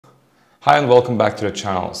Hi and welcome back to the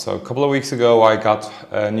channel. So a couple of weeks ago I got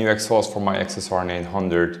a new exhaust for my XSR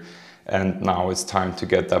 900 and now it's time to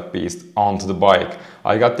get that beast onto the bike.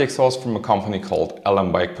 I got the exhaust from a company called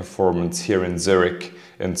Bike Performance here in Zurich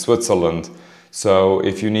in Switzerland. So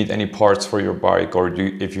if you need any parts for your bike or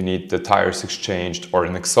if you need the tires exchanged or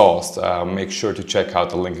an exhaust, make sure to check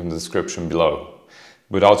out the link in the description below.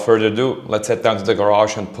 Without further ado, let's head down to the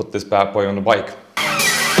garage and put this bad boy on the bike.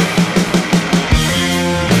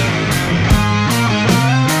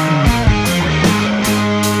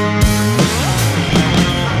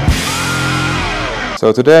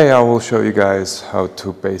 So today I will show you guys how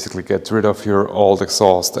to basically get rid of your old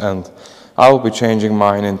exhaust, and I will be changing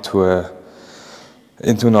mine into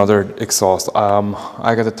another exhaust.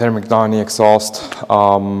 I got a Termignoni exhaust.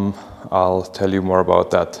 I'll tell you more about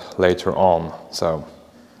that later on. So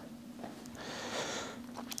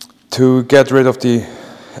to get rid of the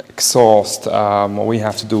exhaust, what we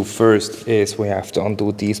have to do first is we have to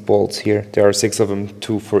undo these bolts here. There are 6 of them,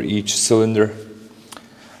 2 for each cylinder.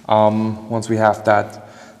 Once we have that,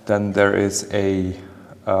 then there is a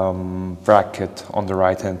bracket on the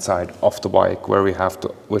right hand side of the bike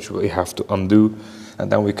which we have to undo,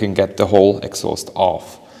 and then we can get the whole exhaust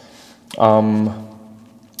off.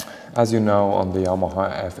 As you know, on the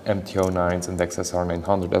Yamaha MT-09s and XSR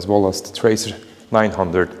 900 as well as the Tracer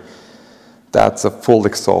 900, that's a full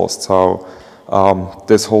exhaust, so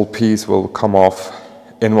this whole piece will come off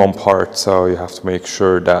in one part, so you have to make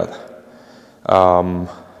sure that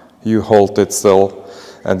you hold it still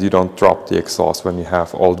and you don't drop the exhaust when you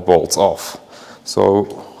have all the bolts off.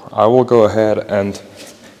 So I will go ahead and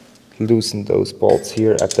loosen those bolts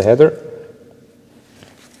here at the header.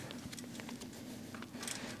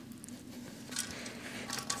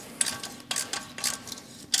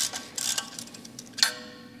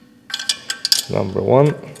 Number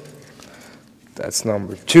 1, that's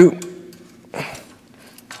number 2.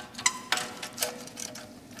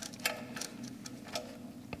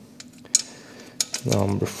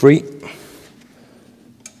 Number 3.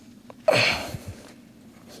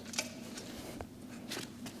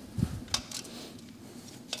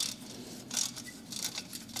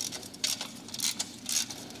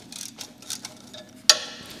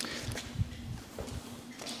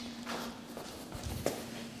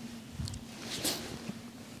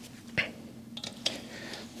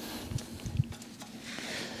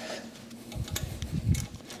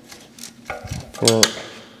 Four.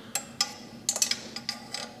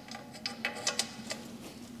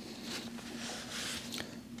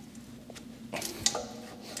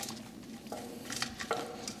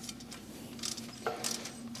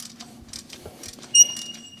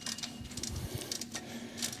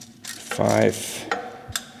 5,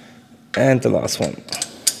 and the last one.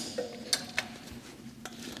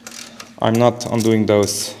 I'm not undoing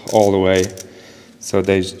those all the way, so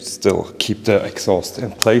they still keep the exhaust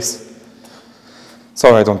in place,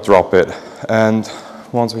 so I don't drop it. And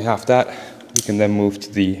once we have that, we can then move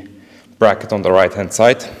to the bracket on the right hand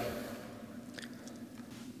side.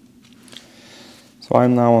 So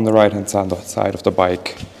I'm now on the right hand side of the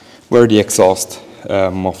bike where the exhaust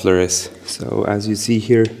muffler is. So as you see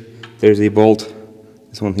here, there's a bolt,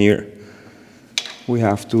 this one here. We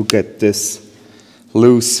have to get this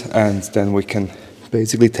loose and then we can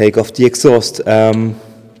basically take off the exhaust.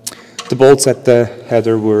 The bolts at the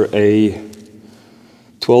header were a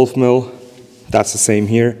 12mm, that's the same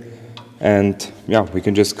here. And yeah, we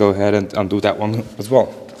can just go ahead and undo that one as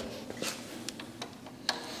well.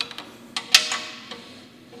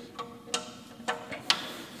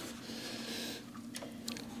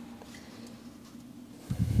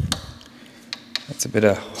 It's a bit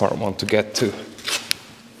of a hard one to get to.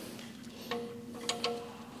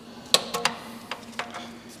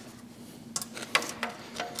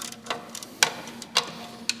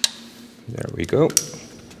 There we go.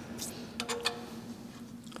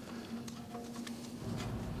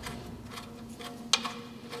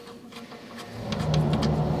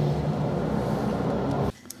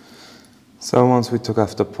 So once we took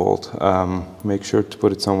off the bolt, make sure to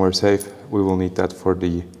put it somewhere safe. We will need that for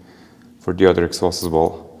the other exhaust as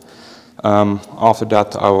well. After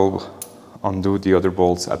that, I will undo the other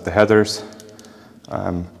bolts at the headers,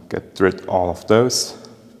 get rid of all of those,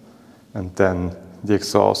 and then the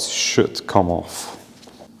exhaust should come off.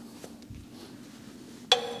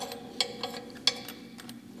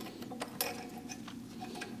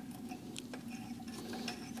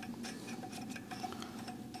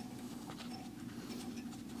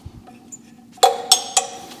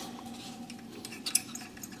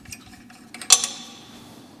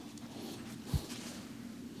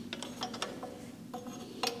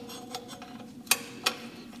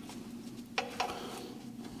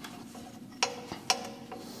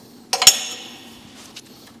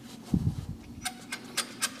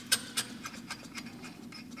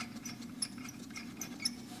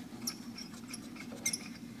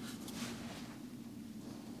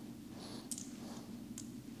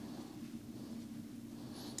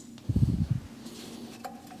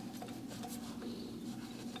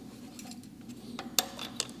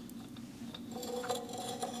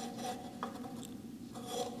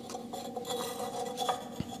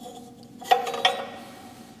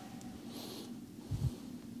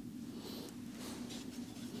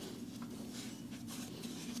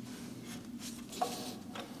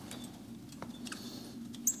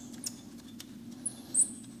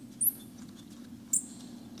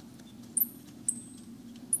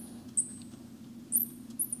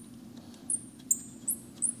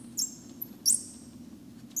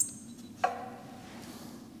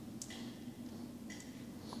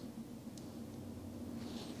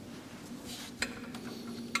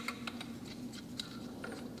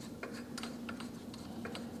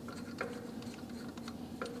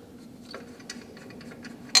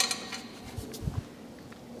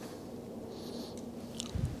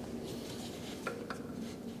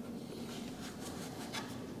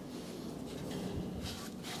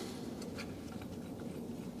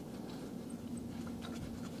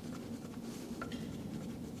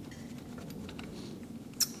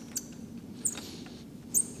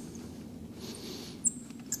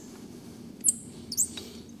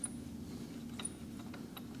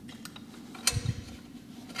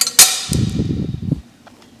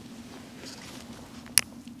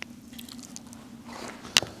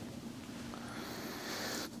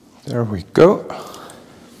 There we go.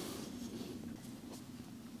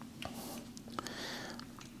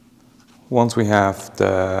 Once we have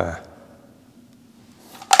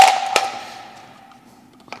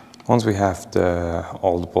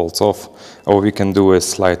all the bolts off, what we can do is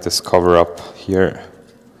slide this cover up here.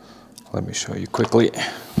 Let me show you quickly.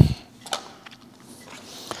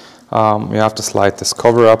 You have to slide this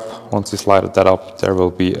cover up. Once you slide that up, there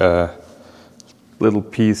will be a little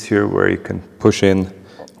piece here where you can push in,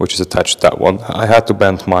 which is attached to that one. I had to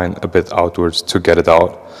bend mine a bit outwards to get it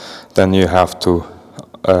out. Then you have to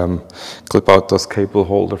clip out those cable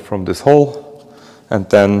holder from this hole, and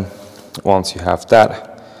then once you have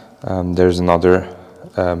that, there's another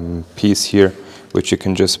piece here which you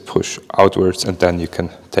can just push outwards, and then you can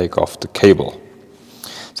take off the cable.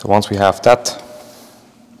 So once we have that,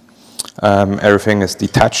 everything is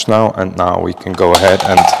detached now, and now we can go ahead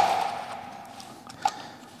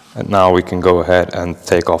and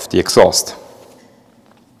take off the exhaust.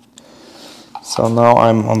 So now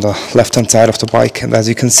I'm on the left hand side of the bike, and as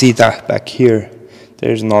you can see that back here,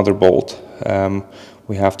 there's another bolt.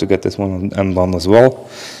 We have to get this one undone as well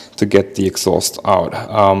to get the exhaust out.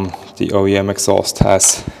 The OEM exhaust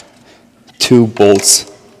has 2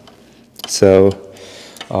 bolts, so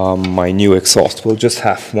my new exhaust will just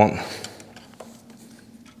have one.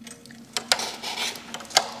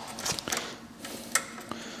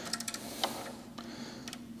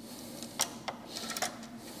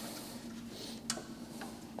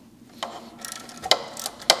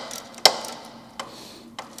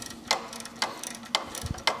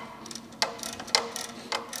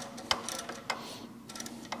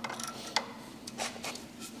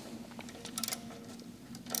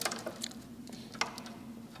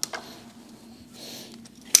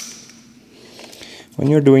 When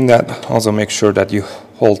you're doing that, also make sure that you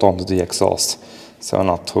hold on to the exhaust, so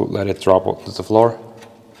not to let it drop onto the floor.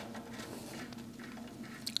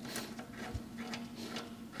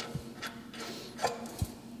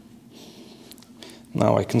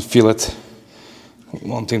 Now I can feel it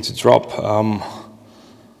wanting to drop.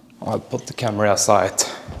 I'll put the camera aside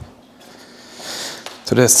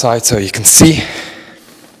to this side so you can see.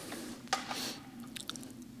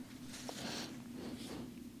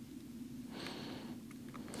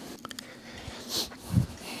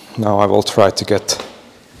 Now I will try to get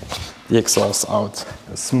the exhaust out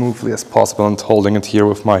as smoothly as possible and holding it here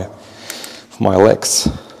with my legs.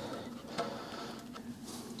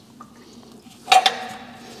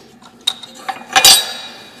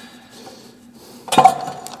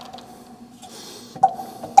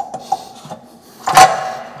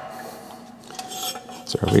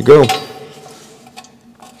 There we go.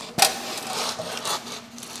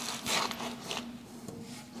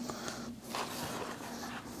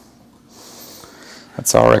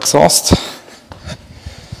 That's our exhaust.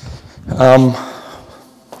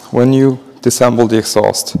 When you disassemble the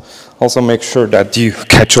exhaust, also make sure that you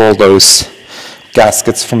catch all those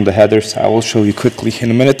gaskets from the headers. I will show you quickly in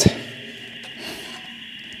a minute.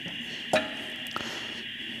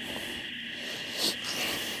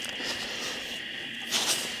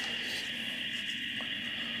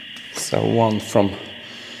 So one from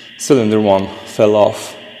cylinder 1 fell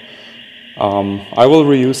off. I will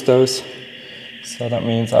reuse those. So that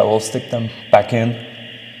means I will stick them back in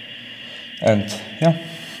and yeah,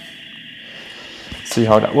 see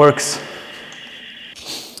how that works.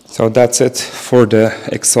 So that's it for the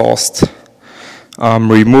exhaust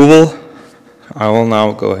removal. I will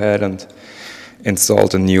now go ahead and install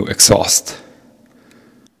the new exhaust.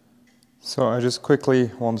 So I just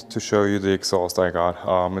quickly wanted to show you the exhaust I got.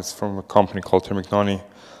 It's from a company called Termignoni.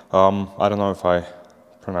 I don't know if I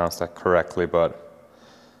pronounced that correctly, but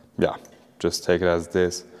yeah. Just take it as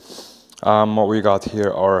this. What we got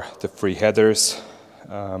here are the 3 headers.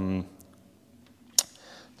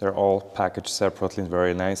 They're all packaged separately and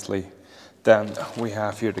very nicely. Then we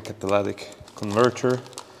have here the catalytic converter.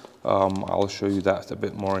 I'll show you that a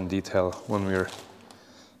bit more in detail when we're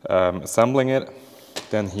assembling it.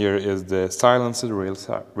 Then here is the silencer,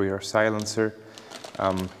 the rear silencer.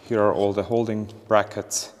 Here are all the holding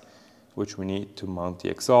brackets which we need to mount the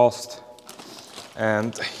exhaust.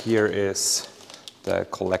 And here is the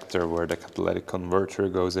collector where the catalytic converter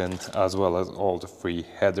goes in, as well as all the 3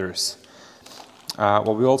 headers.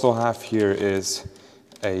 What we also have here is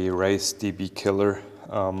a race dB killer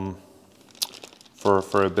for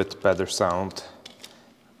a bit better sound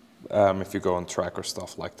if you go on track or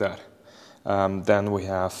stuff like that. Then we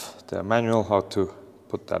have the manual, how to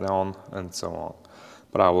put that on and so on.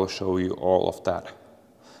 But I will show you all of that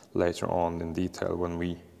later on in detail when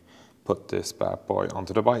we put this bad boy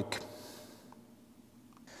onto the bike.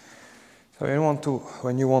 So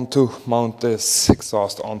when you want to mount this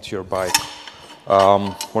exhaust onto your bike,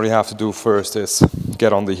 what you have to do first is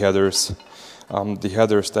get on the headers. The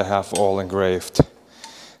headers, they have all engraved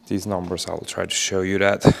these numbers. I will try to show you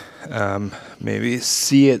that. Maybe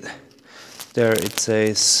see it. There it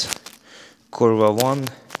says Curva 1.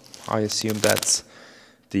 I assume that's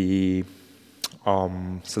the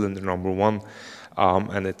cylinder number 1.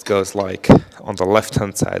 And it goes like on the left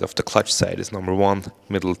hand side of the clutch side is number 1,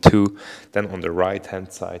 middle 2, then on the right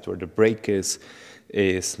hand side where the brake is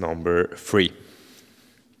number 3.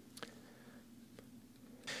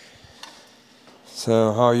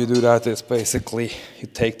 So how you do that is basically you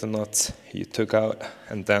take the nuts you took out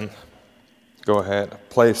and then go ahead,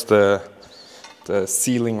 place the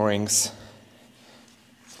sealing rings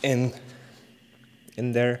in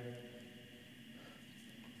there.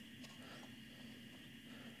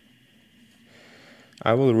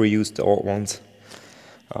 I will reuse the old ones.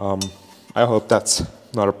 I hope that's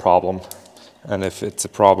not a problem, and if it's a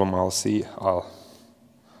problem, I'll see it. I'll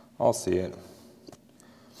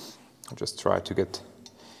just try to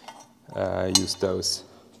use those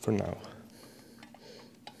for now.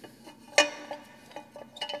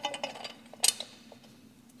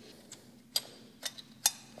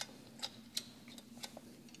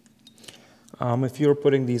 If you're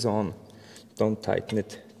putting these on, don't tighten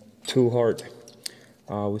it too hard.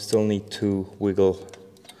 We still need to wiggle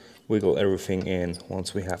everything in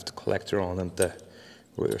once we have the collector on and the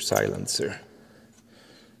rear silencer.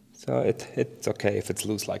 So it's okay if it's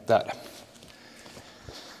loose like that.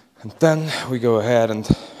 And then we go ahead and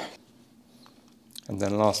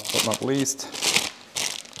then last but not least,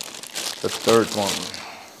 the third one.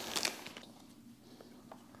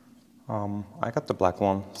 I got the black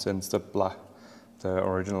one since the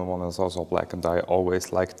original one is also black, and I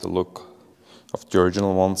always liked the look of the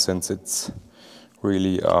original one since it's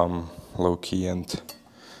really low-key and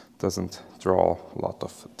doesn't draw a lot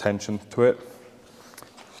of attention to it.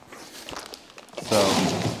 So,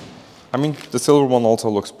 I mean, the silver one also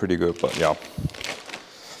looks pretty good, but yeah.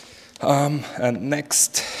 And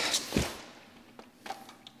next,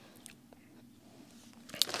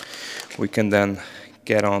 we can then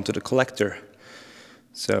get on to the collector.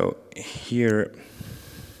 So here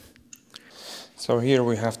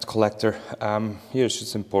we have the collector. Here it's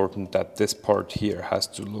just important that this part here has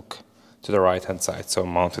to look to the right hand side, so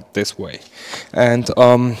mount it this way. And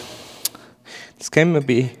this can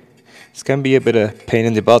be a bit of a pain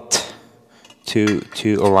in the butt to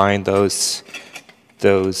align those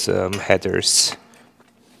headers,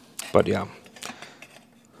 but yeah.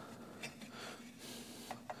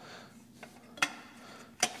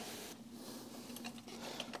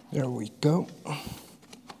 There we go.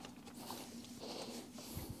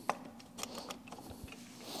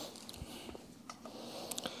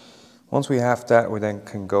 Once we have that, we then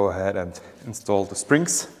can go ahead and install the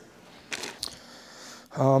springs.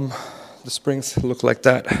 The springs look like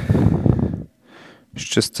that. It's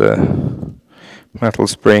just a metal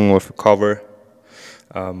spring with a cover.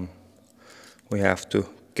 We have to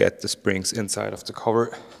get the springs inside of the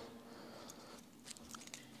cover.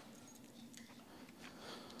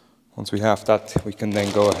 Once we have that, we can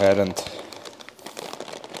then go ahead and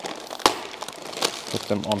put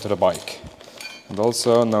them onto the bike. And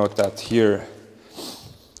also note that here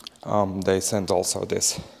they sent also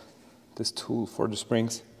this tool for the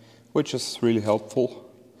springs, which is really helpful.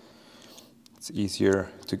 It's easier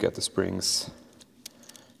to get the springs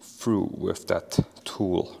through with that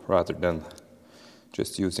tool rather than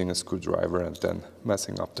just using a screwdriver and then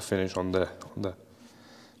messing up the finish on the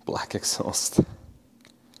black exhaust.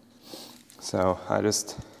 So I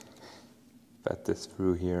just fed this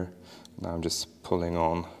through here. Now I'm just pulling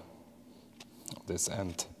on this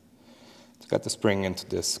end to get the spring into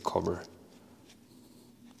this cover.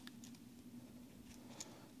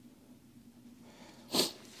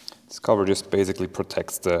 This cover just basically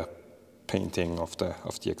protects the painting of the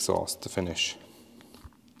exhaust, the finish,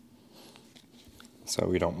 so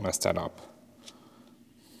we don't mess that up.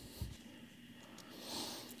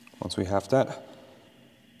 Once we have that,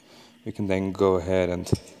 we can then go ahead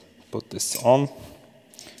and put this on.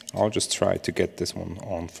 I'll just try to get this one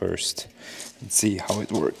on first and see how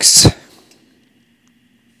it works.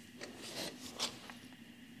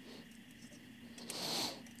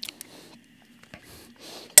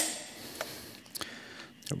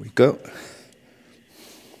 There we go.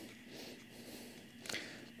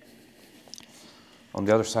 On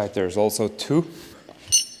the other side there's also two.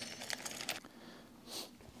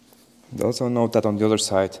 And also note that on the other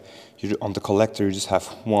side, on the collector you just have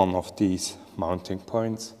one of these mounting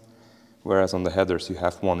points, whereas on the headers you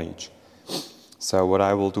have one each. So what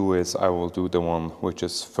I will do is I will do the one which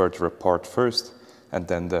is further apart first, and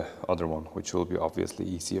then the other one, which will be obviously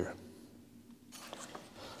easier.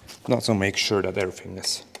 Also make sure that everything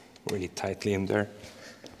is really tightly in there.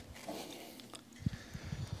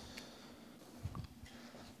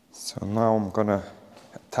 So now I'm gonna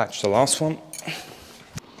attach the last one.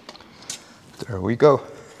 There we go.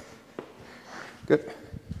 Good.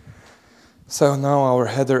 So now our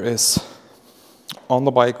header is on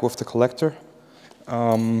the bike with the collector.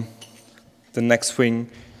 The next thing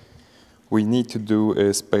we need to do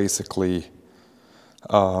is basically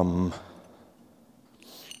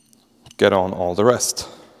get on all the rest.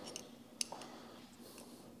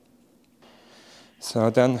 So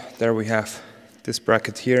then there we have this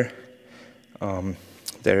bracket here.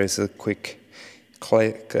 There is a quick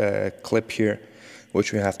clip here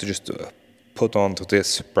which we have to just put onto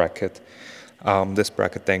this bracket. This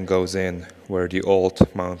bracket then goes in where the old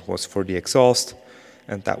mount was for the exhaust,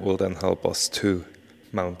 and that will then help us to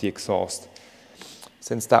mount the exhaust.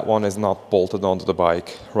 Since that one is not bolted onto the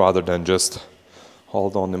bike, rather than just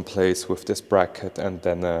hold on in place with this bracket and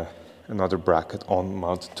then another bracket on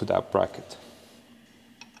mounted to that bracket.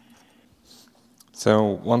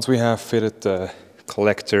 So once we have fitted the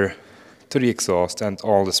collector to the exhaust and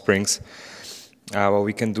all the springs, what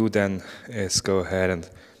we can do then is go ahead and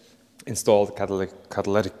install the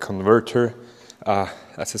catalytic converter.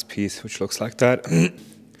 That's this piece which looks like that.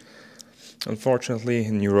 Unfortunately,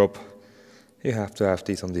 in Europe, you have to have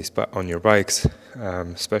these on your bikes,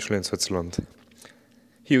 especially in Switzerland.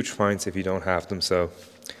 Huge fines if you don't have them, so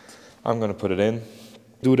I'm gonna put it in.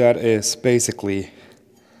 Do that is basically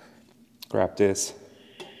grab this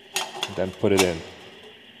and then put it in.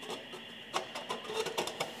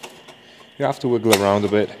 You have to wiggle around a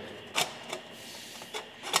bit.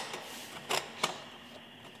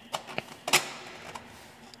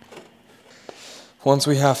 Once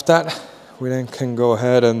we have that, we then can go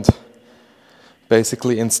ahead and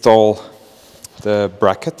basically install the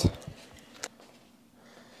bracket.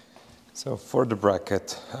 So for the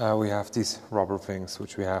bracket, we have these rubber things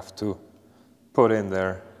which we have to put in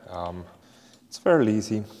there. It's fairly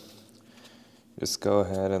easy. Just go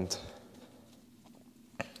ahead and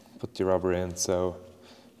put the rubber in, so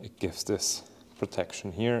it gives this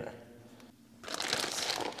protection here.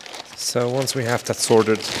 So once we have that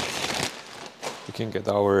sorted, we can get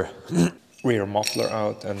our rear muffler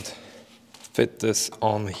out and fit this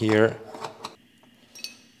on here.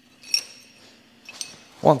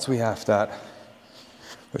 Once we have that,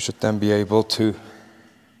 we should then be able to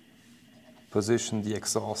position the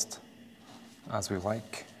exhaust as we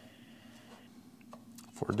like.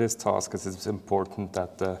 For this task, it's important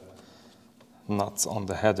that the nuts on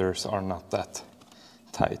the headers are not that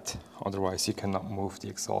tight, otherwise you cannot move the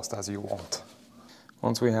exhaust as you want.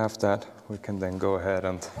 Once we have that, we can then go ahead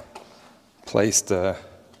and place the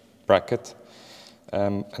bracket.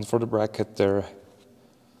 And for the bracket there,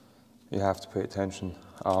 you have to pay attention.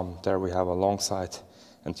 There we have a long side,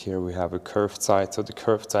 and here we have a curved side, so the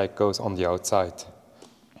curved side goes on the outside.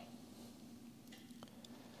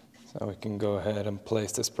 So we can go ahead and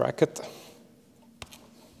place this bracket.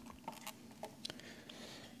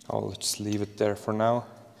 I'll just leave it there for now.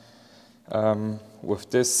 With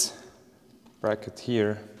this bracket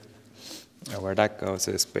here, where that goes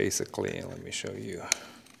is basically, let me show you.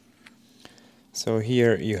 So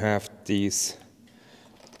here you have these,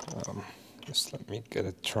 just let me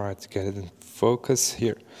try to get it in focus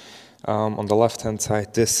here. On the left hand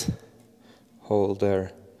side, this hole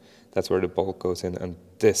there, that's where the bolt goes in, and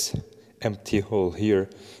this empty hole here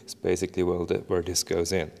is basically where this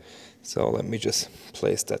goes in. So let me just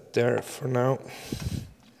place that there for now.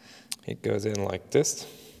 It goes in like this.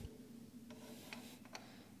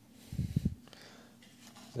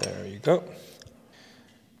 There you go.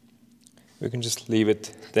 We can just leave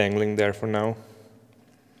it dangling there for now.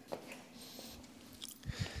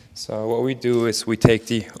 So what we do is we take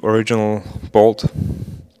the original bolt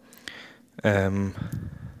and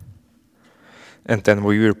then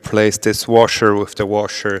we replace this washer with the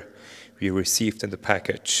washer we received in the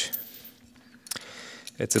package.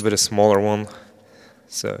 It's a bit a smaller one,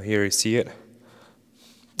 so here you see it.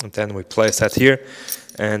 And then we place that here,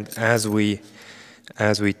 and as we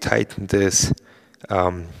tighten this,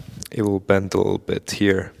 it will bend a little bit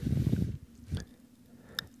here.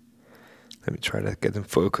 Let me try to get in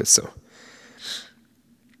focus.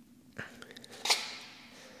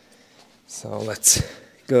 So let's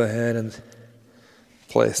go ahead and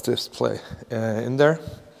place this in there.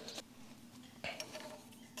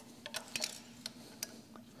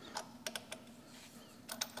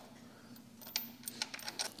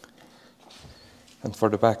 And for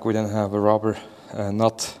the back we then have a rubber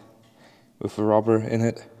nut with a rubber in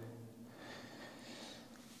it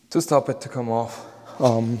to stop it to come off.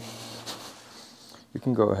 You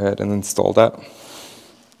can go ahead and install that.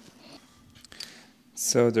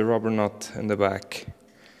 So the rubber nut in the back,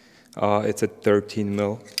 it's at 13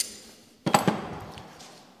 mil.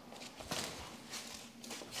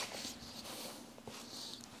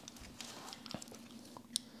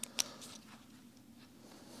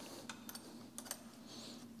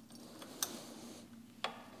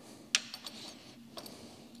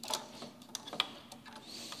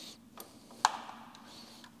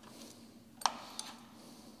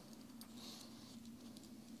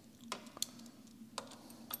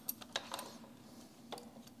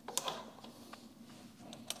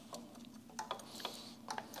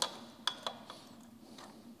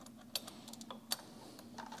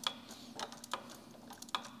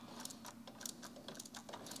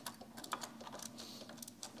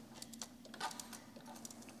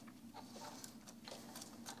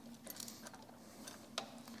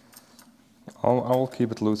 I will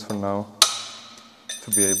keep it loose for now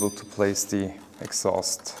to be able to place the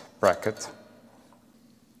exhaust bracket.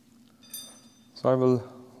 So I will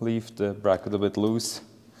leave the bracket a bit loose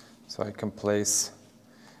so I can place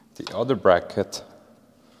the other bracket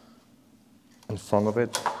in front of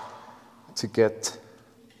it to get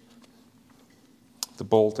the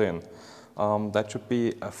bolt in. That should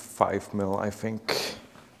be a 5 mil, I think.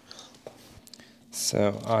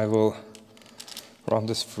 So I will run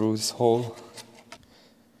this through this hole.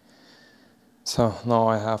 So now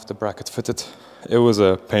I have the bracket fitted. It was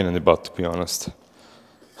a pain in the butt, to be honest.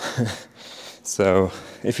 So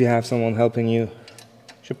if you have someone helping you,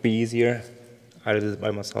 it should be easier. I did it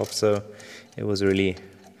by myself, so it was really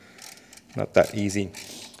not that easy.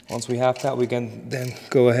 Once we have that, we can then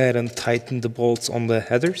go ahead and tighten the bolts on the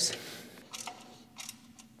headers.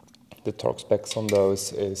 The torque specs on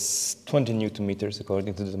those is 20 Newton meters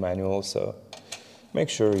according to the manual, so make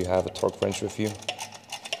sure you have a torque wrench with you.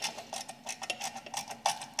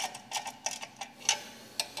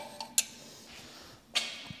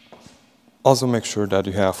 Also make sure that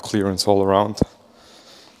you have clearance all around.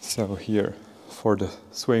 So here for the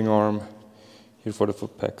swing arm, here for the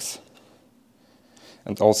foot pegs,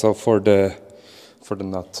 and also for the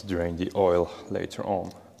nut to drain the oil later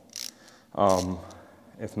on.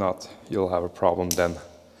 If not, you'll have a problem then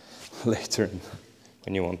later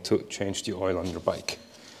when you want to change the oil on your bike.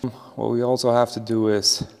 What we also have to do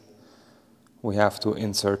is we have to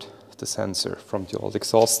insert the sensor from the old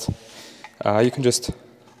exhaust. You can just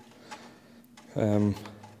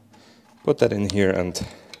put that in here and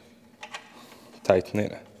tighten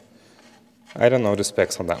it. I don't know the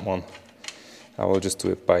specs on that one. I will just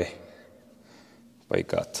do it by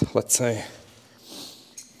gut, let's say.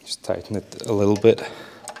 Just tighten it a little bit.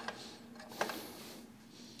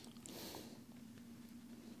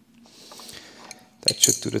 That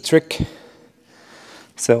should do the trick.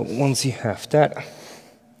 So once you have that,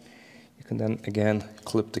 you can then again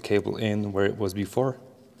clip the cable in where it was before.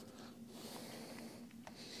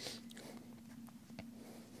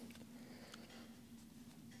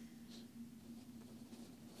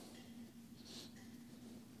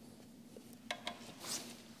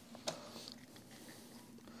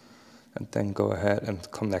 And then go ahead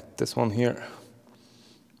and connect this one here.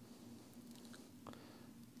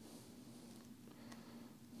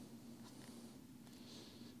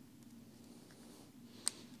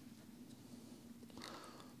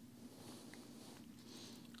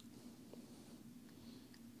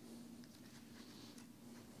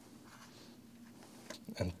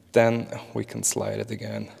 And then we can slide it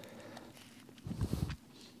again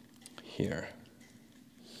here.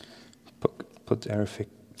 Put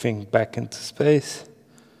everything back into space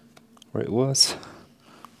where it was.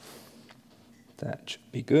 That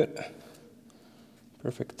should be good.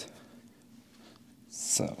 Perfect.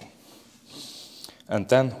 So, and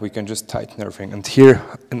then we can just tighten everything. And here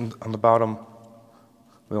on the bottom,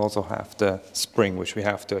 we also have the spring which we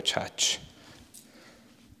have to attach.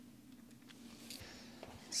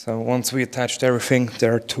 So once we attached everything,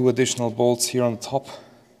 there are 2 additional bolts here on the top.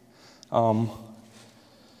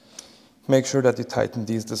 Make sure that you tighten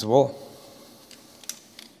these as well.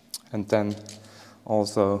 And then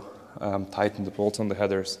also tighten the bolts on the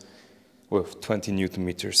headers with 20 Newton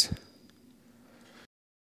meters.